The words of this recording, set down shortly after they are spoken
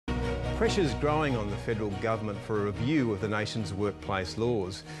Pressure's growing on the federal government for a review of the nation's workplace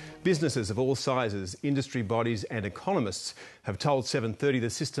laws. Businesses of all sizes, industry bodies and economists have told 7:30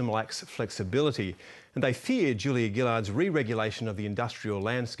 the system lacks flexibility, and they fear Julia Gillard's re-regulation of the industrial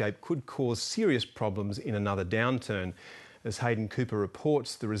landscape could cause serious problems in another downturn. As Hayden Cooper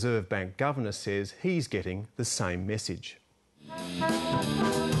reports, the Reserve Bank Governor says he's getting the same message.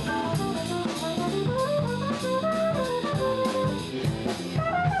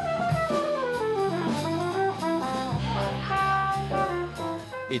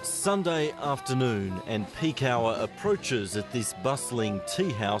 It's Sunday afternoon and peak hour approaches at this bustling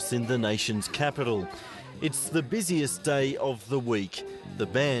tea house in the nation's capital. It's the busiest day of the week. The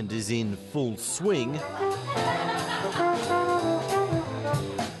band is in full swing.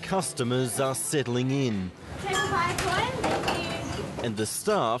 Customers are settling in. And the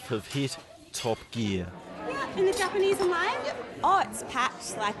staff have hit top gear. In the Japanese line? Oh, it's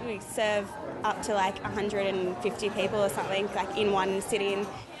packed. Like, we serve up to like 150 people or something, like in one sitting.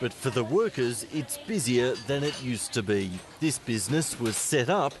 But for the workers, it's busier than it used to be. This business was set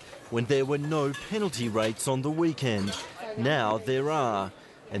up when there were no penalty rates on the weekend. Now there are.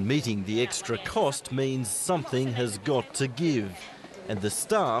 And meeting the extra cost means something has got to give. And the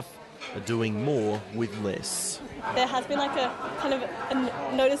staff are doing more with less. There has been like a kind of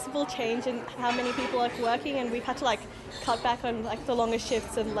a noticeable change in how many people are working, and we've had to like cut back on like the longer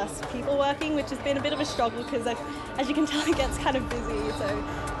shifts and less people working, which has been a bit of a struggle because, like, as you can tell, it gets kind of busy, so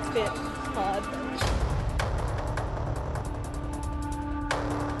it's a bit hard.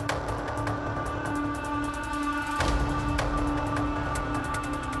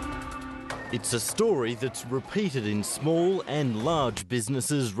 It's a story that's repeated in small and large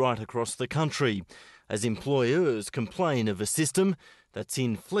businesses right across the country, as employers complain of a system that's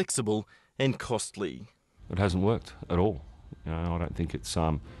inflexible and costly. It hasn't worked at all. You know, I don't think it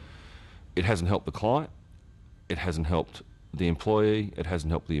hasn't helped the client, it hasn't helped the employee, it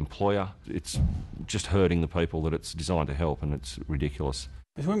hasn't helped the employer. It's just hurting the people that it's designed to help, and it's ridiculous.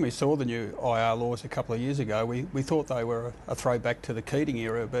 When we saw the new IR laws a couple of years ago, we thought they were a throwback to the Keating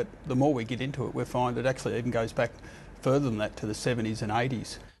era, but the more we get into it, we find it actually even goes back further than that, to the 70s and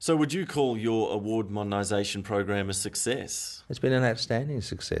 80s. So would you call your award modernisation program a success? It's been an outstanding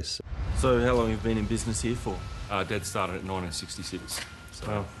success. So how long have you been in business here for? Dad started at 1966,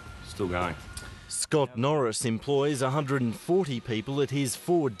 so still going. Scott Norris employs 140 people at his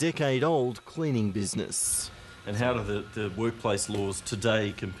 4-decade-old cleaning business. And how do the workplace laws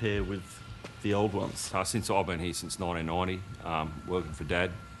today compare with the old ones? Since I've been here since 1990, working for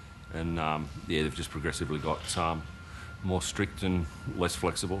Dad, and they've just progressively got more strict and less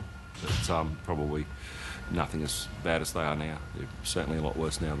flexible. It's probably nothing as bad as they are now. They're certainly a lot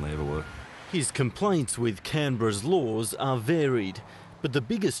worse now than they ever were. His complaints with Canberra's laws are varied, but the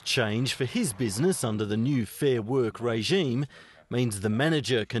biggest change for his business under the new Fair Work regime means the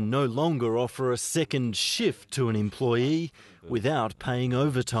manager can no longer offer a second shift to an employee without paying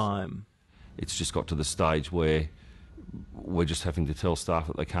overtime. It's just got to the stage where we're just having to tell staff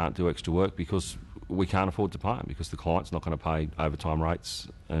that they can't do extra work because we can't afford to pay them, because the client's not going to pay overtime rates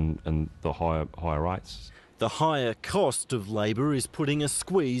and the higher rates. The higher cost of labour is putting a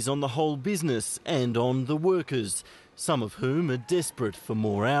squeeze on the whole business and on the workers, some of whom are desperate for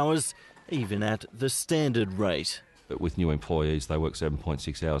more hours, even at the standard rate. But with new employees, they work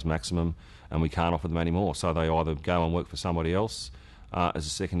 7.6 hours maximum, and we can't offer them any more. So they either go and work for somebody else as a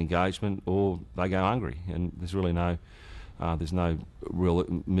second engagement, or they go hungry. And there's really no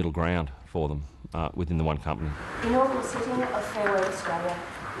real middle ground for them within the one company. Inaugural sitting of Fair Work Australia.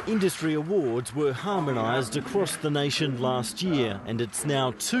 Industry awards were harmonised across the nation last year, and it's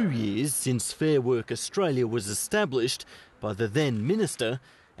now 2 years since Fair Work Australia was established by the then Minister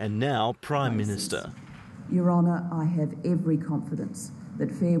and now Prime Minister. Your Honour, I have every confidence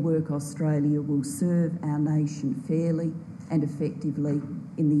that Fair Work Australia will serve our nation fairly and effectively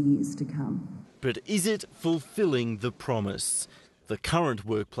in the years to come. But is it fulfilling the promise? The current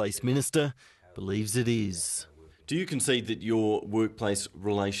Workplace Minister believes it is. Do you concede that your workplace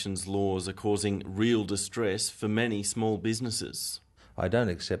relations laws are causing real distress for many small businesses? I don't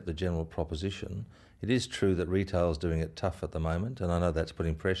accept the general proposition. It is true that retail is doing it tough at the moment, and I know that's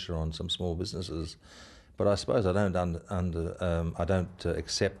putting pressure on some small businesses. But I suppose I don't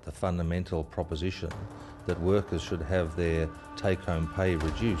accept the fundamental proposition that workers should have their take-home pay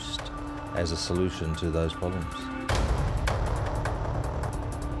reduced as a solution to those problems.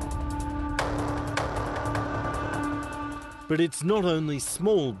 But it's not only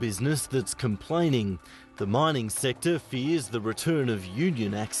small business that's complaining. The mining sector fears the return of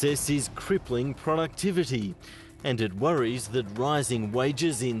union access is crippling productivity. and it worries that rising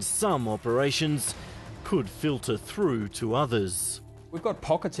wages in some operations could filter through to others. We've got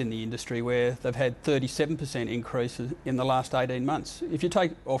pockets in the industry where they've had 37% increases in the last 18 months. If you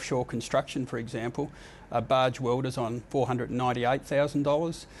take offshore construction, for example, barge welders on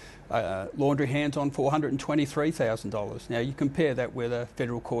 $498,000, laundry hands on $423,000. Now you compare that with a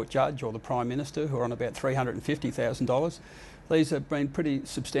federal court judge or the Prime Minister, who are on about $350,000. These have been pretty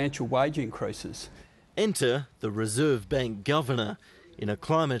substantial wage increases. Enter the Reserve Bank Governor. In a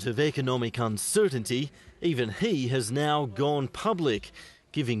climate of economic uncertainty, even he has now gone public,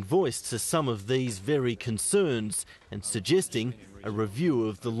 giving voice to some of these very concerns and suggesting a review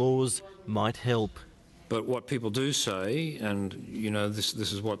of the laws might help. But what people do say, and this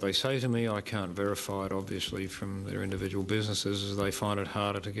is what they say to me, I can't verify it obviously from their individual businesses, is they find it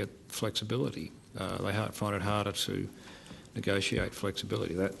harder to get flexibility. They find it harder to negotiate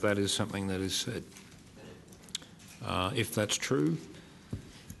flexibility. That is something that is said. If that's true,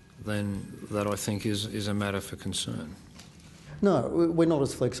 then that I think is a matter for concern. No, we're not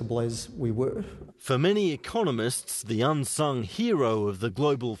as flexible as we were. For many economists, the unsung hero of the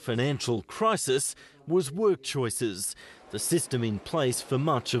global financial crisis was work choices, the system in place for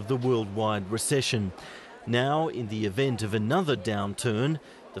much of the worldwide recession. Now, in the event of another downturn,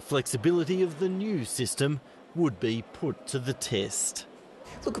 the flexibility of the new system would be put to the test.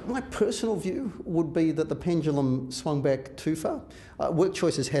 Look, my personal view would be that the pendulum swung back too far. Work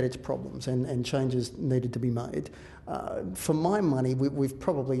choices had its problems and changes needed to be made. For my money, we've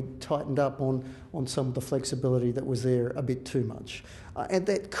probably tightened up on some of the flexibility that was there a bit too much. And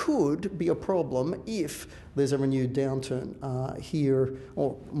that could be a problem if there's a renewed downturn here,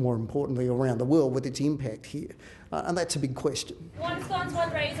 or more importantly, around the world with its impact here. And that's a big question. 1 scones,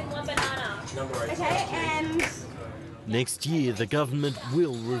 1 raisin, 1 banana. Okay, and... Next year, the government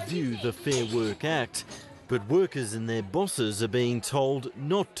will review the Fair Work Act, but workers and their bosses are being told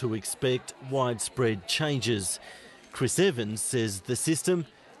not to expect widespread changes. Chris Evans says the system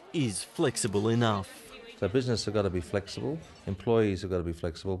is flexible enough. So business have got to be flexible, employees have got to be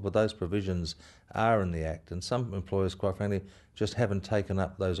flexible, but those provisions are in the Act, and some employers, quite frankly, just haven't taken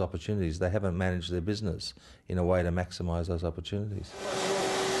up those opportunities. They haven't managed their business in a way to maximise those opportunities.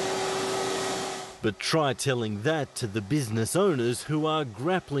 But try telling that to the business owners who are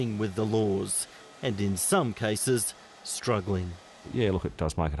grappling with the laws and in some cases struggling. Yeah, look, it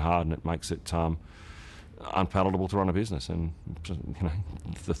does make it hard, and it makes it unpalatable to run a business, and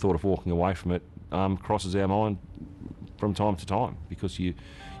the thought of walking away from it crosses our mind from time to time, because you're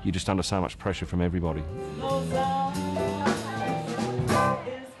just under so much pressure from everybody.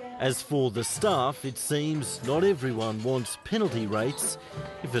 As for the staff, it seems not everyone wants penalty rates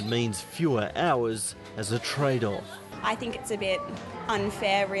if it means fewer hours as a trade-off. I think it's a bit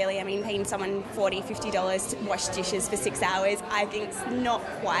unfair, really. I mean, paying someone $40, $50 to wash dishes for 6 hours, I think it's not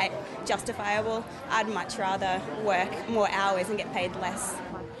quite justifiable. I'd much rather work more hours and get paid less.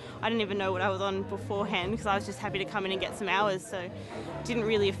 I didn't even know what I was on beforehand, because I was just happy to come in and get some hours, so it didn't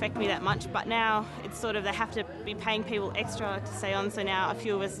really affect me that much. But now it's sort of, they have to be paying people extra to stay on, so now a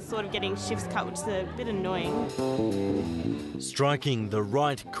few of us are sort of getting shifts cut, which is a bit annoying. Striking the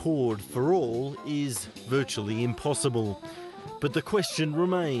right chord for all is virtually impossible. But the question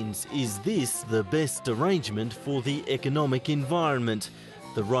remains, is this the best arrangement for the economic environment,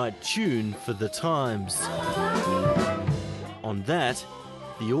 the right tune for the times? On that,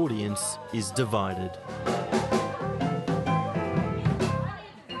 the audience is divided.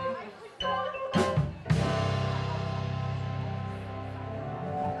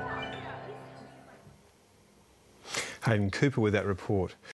 Hayden Cooper with that report.